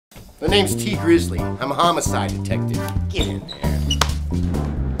The name's T. Grizzly. I'm a homicide detective. Get in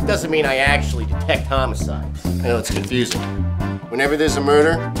there. Doesn't mean I actually detect homicides. I know it's confusing. Whenever there's a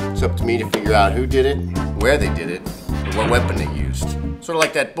murder, it's up to me to figure out who did it, where they did it, and what weapon they used. Sort of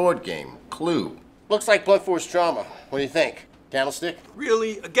like that board game, Clue. Looks like blunt force trauma. What do you think? Candlestick?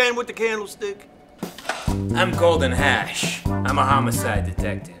 Really? Again with the candlestick? I'm Golden Hash. I'm a homicide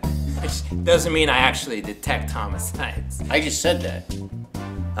detective. Which doesn't mean I actually detect homicides. I just said that.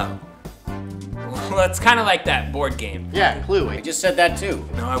 Oh. Well, it's kind of like that board game. Yeah, Clue. I just said that too.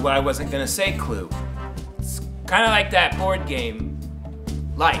 No, I wasn't gonna say Clue. It's kind of like that board game,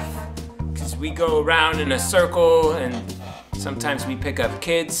 Life. Because we go around in a circle and sometimes we pick up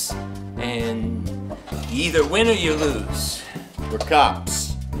kids and you either win or you lose. We're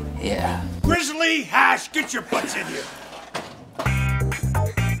cops. Yeah. Grizzly, Hash, get your butts in here.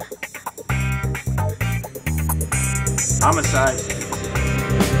 Homicide.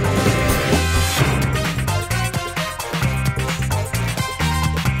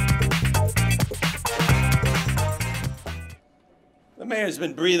 The mayor's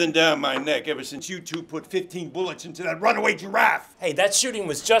been breathing down my neck ever since you two put 15 bullets into that runaway giraffe. Hey, that shooting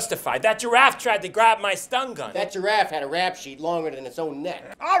was justified. That giraffe tried to grab my stun gun. That giraffe had a rap sheet longer than its own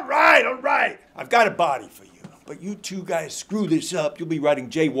neck. All right. I've got a body for you. But you two guys screw this up, you'll be writing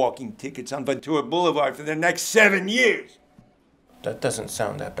jaywalking tickets on Ventura Boulevard for the next 7 years. That doesn't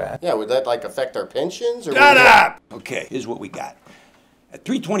sound that bad. Yeah, would that like affect our pensions or? Shut up! Okay, here's what we got. At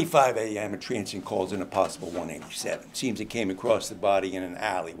 3:25 a.m., a transient calls in a possible 187. Seems he came across the body in an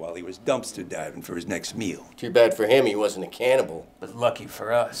alley while he was dumpster diving for his next meal. Too bad for him, he wasn't a cannibal. But lucky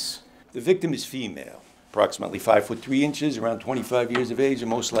for us. The victim is female, approximately 5'3", around 25 years of age, and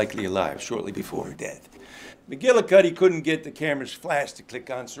most likely alive shortly before her death. McGillicuddy couldn't get the camera's flash to click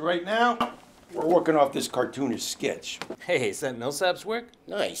on, so right now, we're working off this cartoonish sketch. Hey, is that Milsap's work?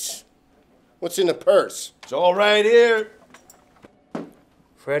 Nice. What's in the purse? It's all right here.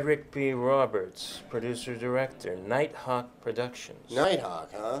 Frederick B. Roberts, producer-director, Nighthawk Productions.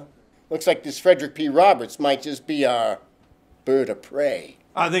 Nighthawk, huh? Looks like this Frederick P. Roberts might just be our bird of prey.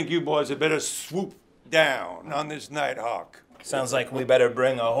 I think you boys had better swoop down on this Nighthawk. Sounds like we better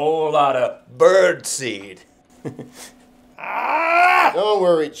bring a whole lot of bird seed. Ah! Don't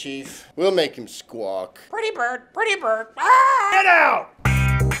worry, Chief. We'll make him squawk. Pretty bird, pretty bird. Ah! Get out!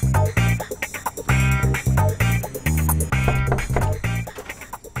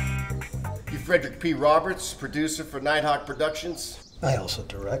 You Frederick P. Roberts, producer for Nighthawk Productions? I also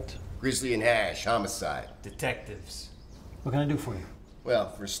direct. Grizzly and Hash, homicide. Detectives. What can I do for you?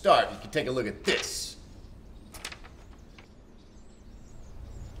 Well, for a start, you can take a look at this.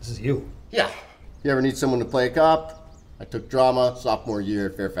 This is you. Yeah. You ever need someone to play a cop? I took drama sophomore year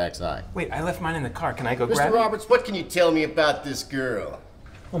at Fairfax High. Wait, I left mine in the car. Can I go grab Mr. it? Roberts, what can you tell me about this girl?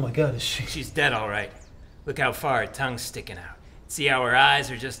 Oh my God, is she? She's dead, all right. Look how far her tongue's sticking out. See how her eyes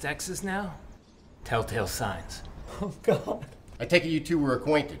are just X's now? Telltale signs. Oh God. I take it you two were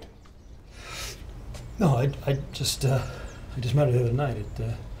acquainted. No, I just met her the other night at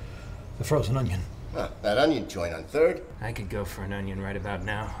the Frozen Onion. Huh, that onion joint on 3rd? I could go for an onion right about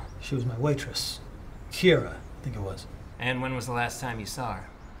now. She was my waitress. Kiera, I think it was. And when was the last time you saw her?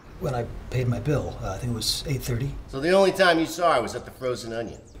 When I paid my bill, I think it was 8:30. So the only time you saw her was at the Frozen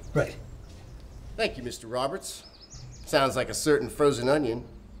Onion? Right. Thank you, Mr. Roberts. Sounds like a certain frozen onion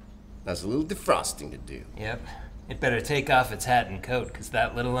has a little defrosting to do. Yep. It better take off its hat and coat, because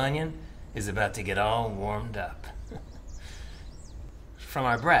that little onion is about to get all warmed up. From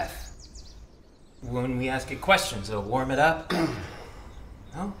our breath. When we ask it questions, it'll warm it up.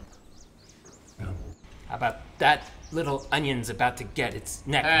 No? No. How about that little onion's about to get its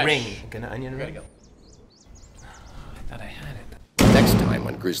neck Ash. ring? Gonna onion ring? Go. I thought I had it. Next time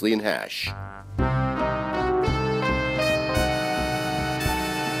on Grizzly and Hash.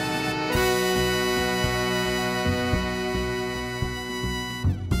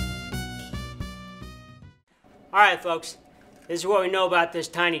 All right, folks. This is what we know about this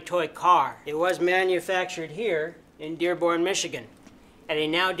tiny toy car. It was manufactured here in Dearborn, Michigan, at a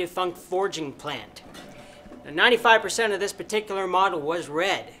now defunct forging plant. Now, 95% of this particular model was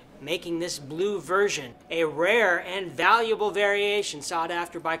red, making this blue version a rare and valuable variation sought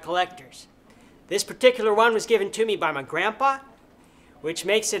after by collectors. This particular one was given to me by my grandpa, which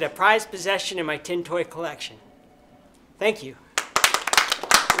makes it a prized possession in my tin toy collection. Thank you.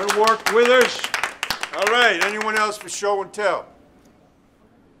 Good work, Withers. All right, anyone else for show and tell?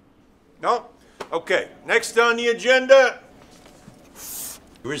 No? Okay, next on the agenda,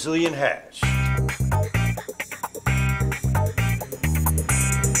 Grizzly and Hash.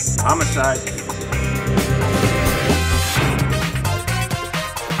 Homicide.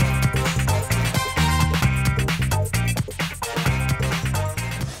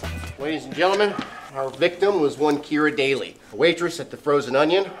 gentlemen, our victim was one Kira Daly, a waitress at the Frozen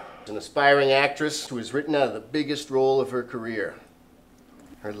Onion, an aspiring actress who was written out of the biggest role of her career,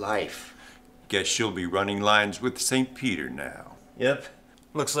 her life. Guess she'll be running lines with St. Peter now. Yep.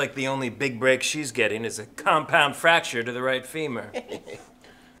 Looks like the only big break she's getting is a compound fracture to the right femur.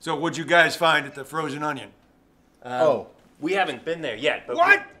 So what'd you guys find at the Frozen Onion? We haven't been there yet, but...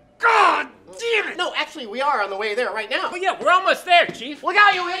 What? God damn it! No, actually, we are on the way there right now. Oh, yeah, we're almost there, Chief. Look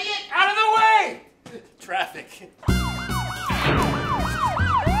out, you idiot! Out of the way! Traffic. She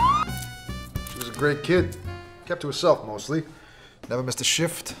was a great kid. Kept to herself mostly. Never missed a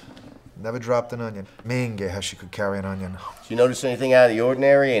shift. Never dropped an onion. Minge, how she could carry an onion. Did you notice anything out of the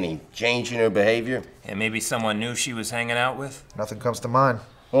ordinary? Any change in her behavior? And maybe someone new she was hanging out with? Nothing comes to mind.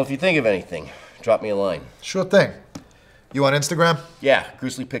 Well, if you think of anything, drop me a line. Sure thing. You on Instagram? Yeah,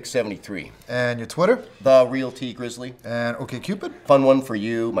 GrizzlyPic73. And your Twitter? The Real T Grizzly. And OkCupid? Fun one for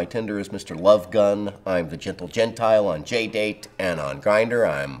you. My Tinder is Mr. Love Gun. I'm the Gentle Gentile on JDate. And on Grindr,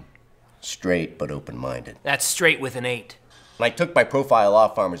 I'm straight but open-minded. That's straight with an 8. And I took my profile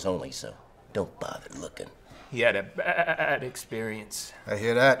off Farmers Only, so don't bother looking. He had a bad experience. I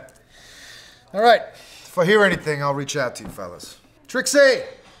hear that. All right. If I hear anything, I'll reach out to you fellas. Trixie,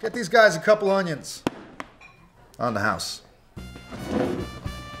 get these guys a couple onions. On the house.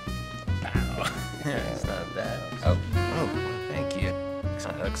 It's not bad. Oh, thank you.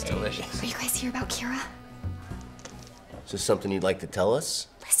 That looks delicious. Are you guys here about Kira? Is this something you'd like to tell us?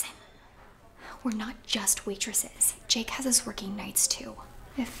 Listen, we're not just waitresses. Jake has us working nights too,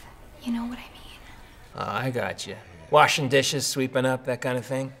 if you know what I mean. Oh, I got you. Washing dishes, sweeping up, that kind of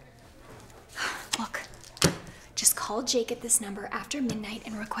thing? Look, just call Jake at this number after midnight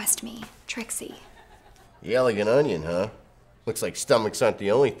and request me, Trixie. The elegant onion, huh? Looks like stomachs aren't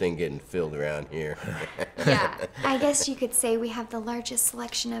the only thing getting filled around here. Yeah, I guess you could say we have the largest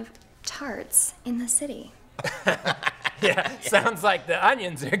selection of tarts in the city. Yeah, sounds like the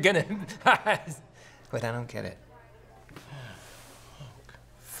onions are gonna... Wait, I don't get it.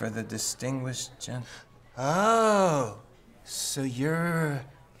 For the distinguished gent... Oh, so you're...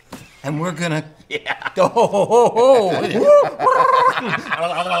 And we're gonna... Yeah.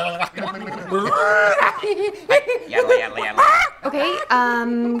 Okay,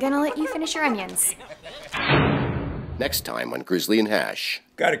 I'm gonna let you finish your onions. Next time on Grizzly and Hash.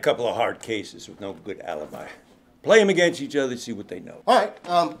 Got a couple of hard cases with no good alibi. Play them against each other, see what they know. All right,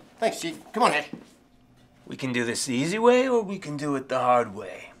 thanks, Chief. Come on, Hash. We can do this the easy way, or we can do it the hard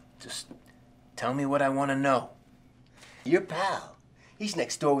way. Just tell me what I want to know. Your pal. He's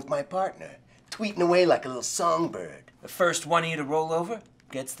next door with my partner, tweeting away like a little songbird. The first one of you to roll over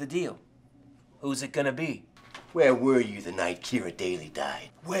gets the deal. Who's it gonna be? Where were you the night Kira Daly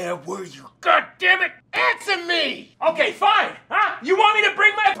died? Where were you? God damn it! Answer me! Okay, fine. Huh? You want me to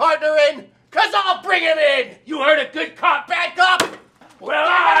bring my Partner in? Cause I'll bring him in! You heard a good cop, Bad cop! Well,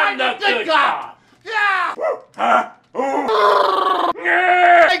 I'm the good cop. Yeah!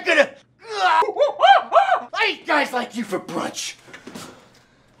 Yeah. I'm gonna... I eat guys like you for brunch.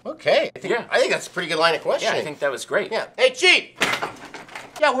 Okay. I think that's a pretty good line of questioning. Yeah, I think that was great. Yeah. Hey, Chief!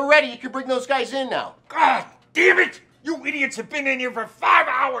 Yeah, we're ready. You can bring those guys in now. God damn it! You idiots have been in here for 5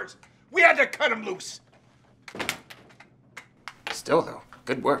 hours! We had to cut them loose. Still, though,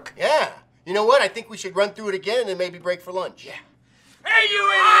 good work. Yeah. You know what? I think we should run through it again and then maybe break for lunch. Yeah. Hey,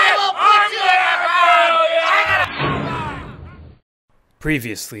 you idiot!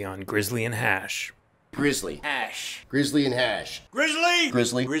 Previously on Grizzly and Hash. Grizzly. Hash. Grizzly and Hash. Grizzly!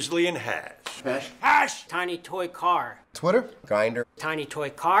 Grizzly. Grizzly and Hash. Hash. Hash! Tiny toy car. Twitter? Grinder. Tiny toy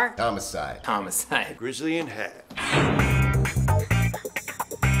car. Homicide. Homicide. Grizzly and Hash.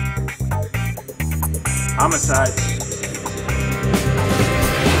 Homicide.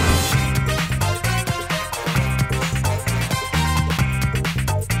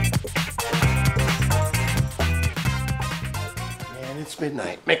 Man, it's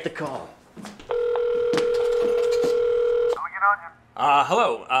midnight. Make the call.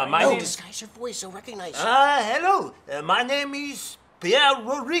 Hello. My Oh, name... disguise your voice. I'll recognize you. Hello. My name is Pierre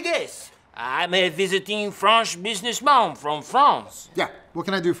Rodriguez. I'm a visiting French businessman from France. Yeah, what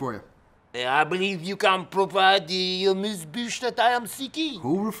can I do for you? I believe you can provide the amuse-bouche that I am seeking.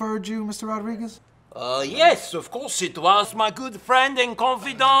 Who referred you, Mr. Rodriguez? Yes, of course, it was my good friend and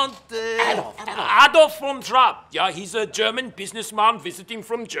confidant, Adolf von Trapp. Yeah, he's a German businessman visiting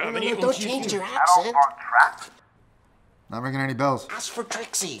from Germany. Don't change your accent. Not ringing any bells. Ask for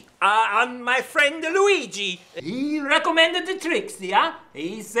Trixie. And my friend Luigi, he recommended the Trixie, huh?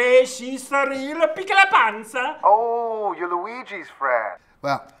 He says she's a real piccola panza. Oh, you're Luigi's friend.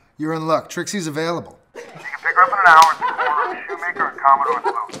 Well, you're in luck. Trixie's available. You can pick her up in an hour. Shoemaker and Commodore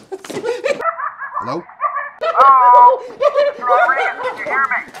Sloan. Hello? Hello? Mr. Rodriguez, can you hear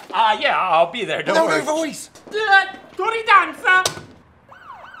me? Yeah, I'll be there. Don't worry. voice.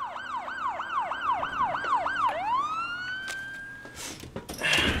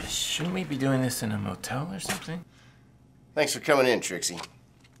 Shouldn't we be doing this in a motel or something? Thanks for coming in, Trixie.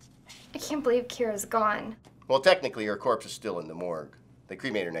 I can't believe Kira's gone. Well, technically, her corpse is still in the morgue. They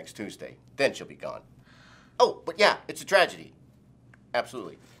cremate her next Tuesday. Then she'll be gone. Oh, but yeah, it's a tragedy.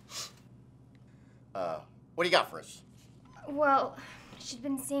 Absolutely. What do you got for us? Well, she's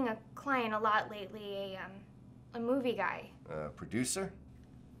been seeing a client a lot lately, a movie guy. Producer?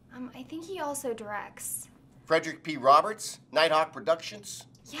 I think he also directs. Frederick P. Roberts? Nighthawk Productions?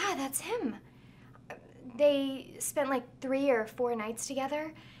 Yeah, that's him. They spent like 3 or 4 nights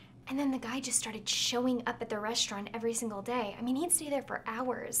together, and then the guy just started showing up at the restaurant every single day. I mean, he'd stay there for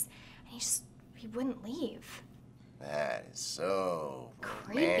hours, and he wouldn't leave. That is so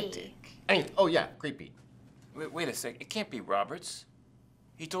Creepy. romantic. I mean, oh yeah, creepy. Wait a sec. It can't be Roberts.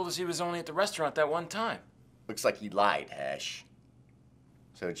 He told us he was only at the restaurant that one time. Looks like he lied, Hash.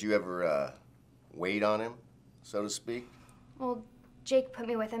 So did you ever, wait on him, so to speak? Well, Jake put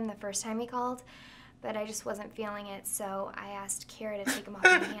me with him the first time he called, but I just wasn't feeling it, so I asked Kira to take him off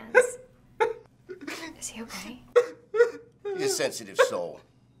my hands. Is he okay? He's a sensitive soul.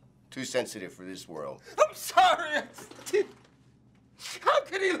 Too sensitive for this world. I'm sorry. How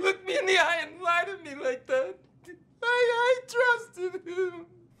could he look me in the eye and lie to me like that? I trusted him.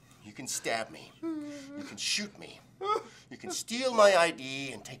 You can stab me. You can shoot me. You can steal my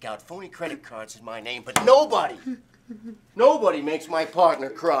ID and take out phony credit cards in my name, but nobody makes my partner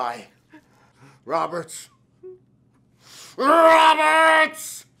cry. Roberts.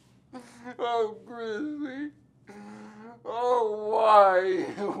 Roberts! Oh, Grizzly. Oh, why?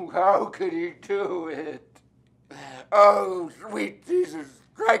 How could he do it? Oh, sweet Jesus,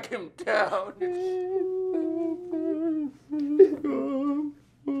 strike him down.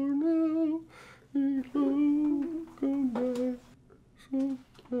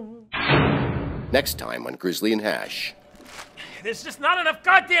 Next time on Grizzly and Hash. There's just not enough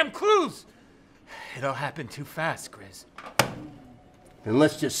goddamn clues. It all happened too fast, Grizz. And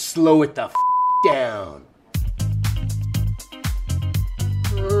let's just slow it the down.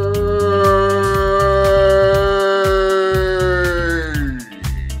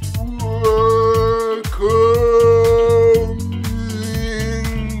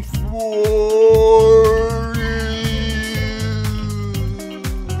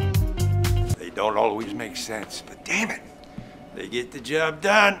 They don't always make sense, but damn it, they get the job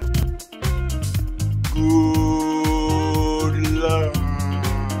done. Good luck.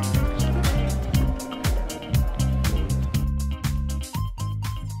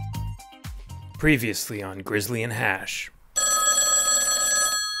 Previously on Grizzly and Hash.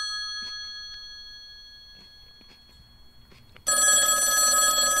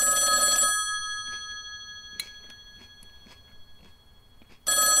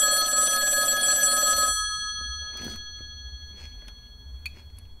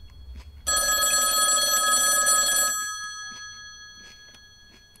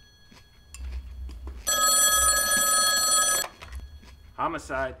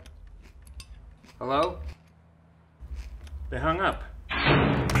 Homicide. Hello? They hung up.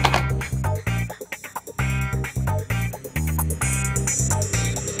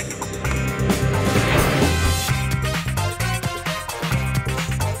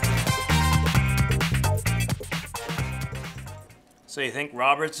 So you think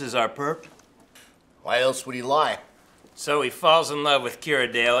Roberts is our perp? Why else would he lie? So he falls in love with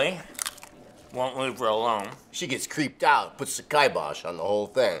Kira Daly. Won't leave her alone. She gets creeped out, puts the kibosh on the whole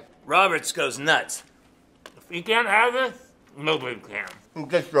thing. Roberts goes nuts. If he can't have it, nobody can. He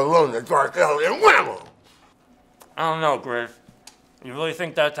gets her alone in the dark alley and whammo! I don't know, Griff. You really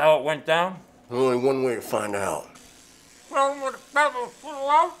think that's how it went down? Only one way to find out. Well, what about the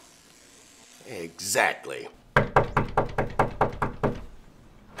love? Exactly.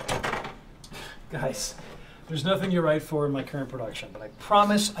 Guys, there's nothing you're right for in my current production, but I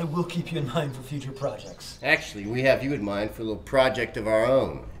promise I will keep you in mind for future projects. Actually, we have you in mind for a little project of our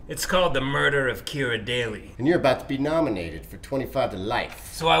own. It's called The Murder of Kira Daly. And you're about to be nominated for 25 to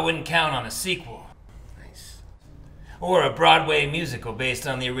life. So I wouldn't count on a sequel. Nice. Or a Broadway musical based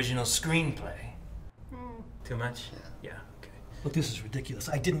on the original screenplay. Too much? Yeah, okay. Look, this is ridiculous.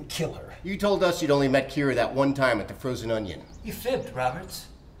 I didn't kill her. You told us you'd only met Kira that one time at the Frozen Onion. You fibbed, Roberts.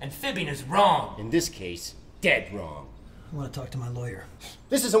 And fibbing is wrong. In this case, dead wrong. I want to talk to my lawyer.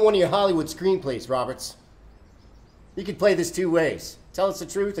 This isn't one of your Hollywood screenplays, Roberts. You could play this two ways. Tell us the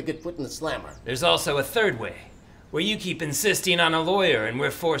truth or get put in the slammer. There's also a third way. where you keep insisting on a lawyer and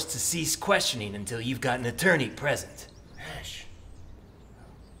we're forced to cease questioning until you've got an attorney present. Hash.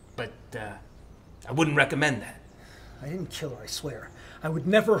 But, I wouldn't recommend that. I didn't kill her, I swear. I would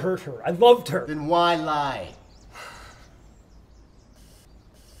never hurt her. I loved her. Then why lie?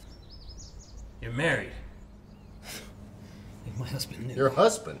 You're married. My husband knew. Your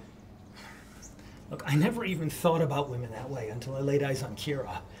husband? Look, I never even thought about women that way until I laid eyes on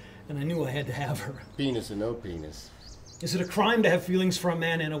Kira, and I knew I had to have her. Penis or no penis? Is it a crime to have feelings for a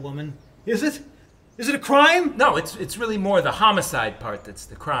man and a woman? Is it? Is it a crime? No, it's really more the homicide part that's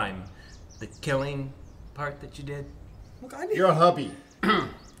the crime. The killing part that you did. Look, I didn't... Your hubby.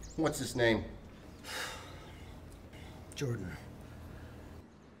 What's his name? Jordan.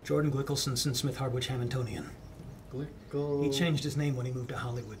 Jordan Glickelson, Smith Hardwich Hamiltonian. He changed his name when he moved to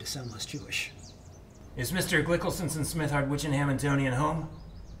Hollywood to sound less Jewish. Is Mr. Glickelson Smith Hardwich Hamiltonian home?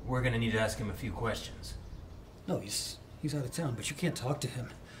 We're gonna need to ask him a few questions. No, he's out of town, but you can't talk to him.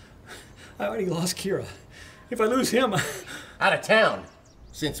 I already lost Kira. If I lose him... Out of town?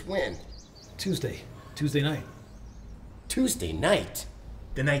 Since when? Tuesday night. Tuesday night?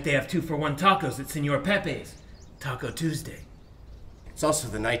 The night they have 2-for-1 tacos at Senor Pepe's. Taco Tuesday. It's also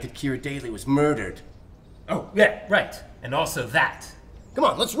the night that Kira Daly was murdered. Oh, yeah, right. And also that. Come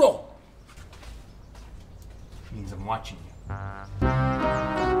on, let's roll. Means I'm watching you.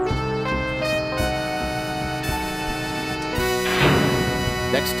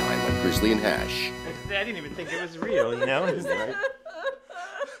 Next time on Grizzly and Hash. I didn't even think it was real, you know? Right?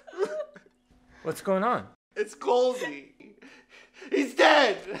 What's going on? It's Colsey. He's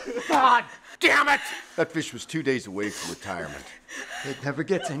dead. God damn it! That fish was 2 days away from retirement. It never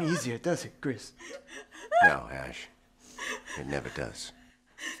gets any easier, does it, Grizz? No, Ash. It never does.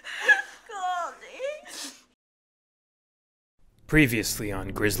 Previously on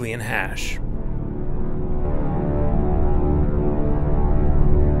Grizzly and Hash.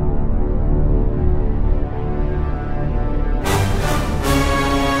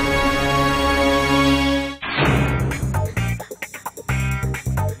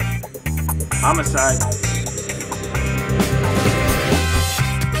 Homicide.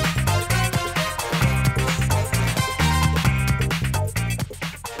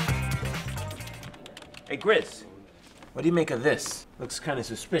 Hey, Grizz. What do you make of this? Looks kind of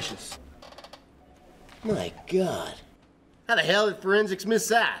suspicious. My God. How the hell did forensics miss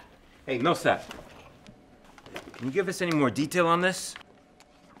that? Hey, Milsapp. Can you give us any more detail on this?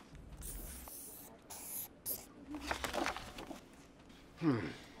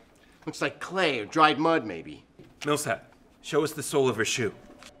 Looks like clay or dried mud, maybe. Milsapp, show us the sole of her shoe.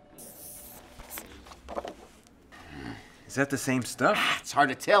 Is that the same stuff? It's hard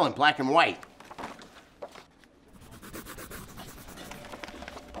to tell in black and white.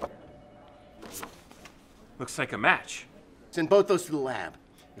 Looks like a match. Send both those to the lab.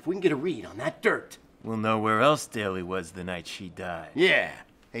 If we can get a read on that dirt. We'll know where else Daly was the night she died. Yeah.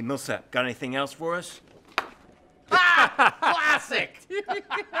 Hey, Milsapp, got anything else for us? Classic!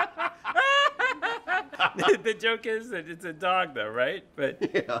 The joke is that it's a dog, though, right? But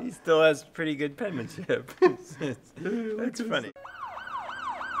he still has pretty good penmanship. That's funny.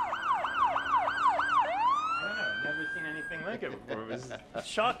 I've never seen anything like it before. It was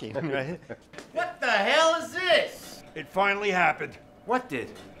shocking, right? What the hell is this? It finally happened. What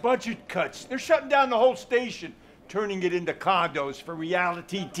did? Budget cuts. They're shutting down the whole station, turning it into condos for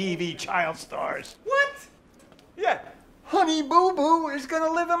reality TV child stars. What? Yeah, Honey Boo Boo is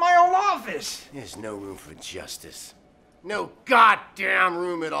gonna live in my own office. There's no room for justice. No goddamn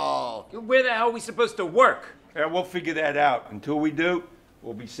room at all. Where the hell are we supposed to work? Yeah, we'll figure that out. Until we do,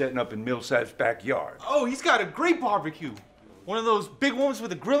 we'll be setting up in Milsapp's backyard. Oh, he's got a great barbecue. One of those big ones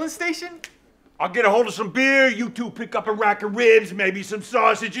with a grilling station? I'll get a hold of some beer, you two pick up a rack of ribs, maybe some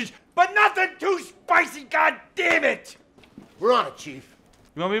sausages, but nothing too spicy, god damn it! We're on it, Chief.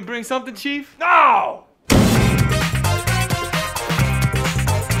 You want me to bring something, Chief? No!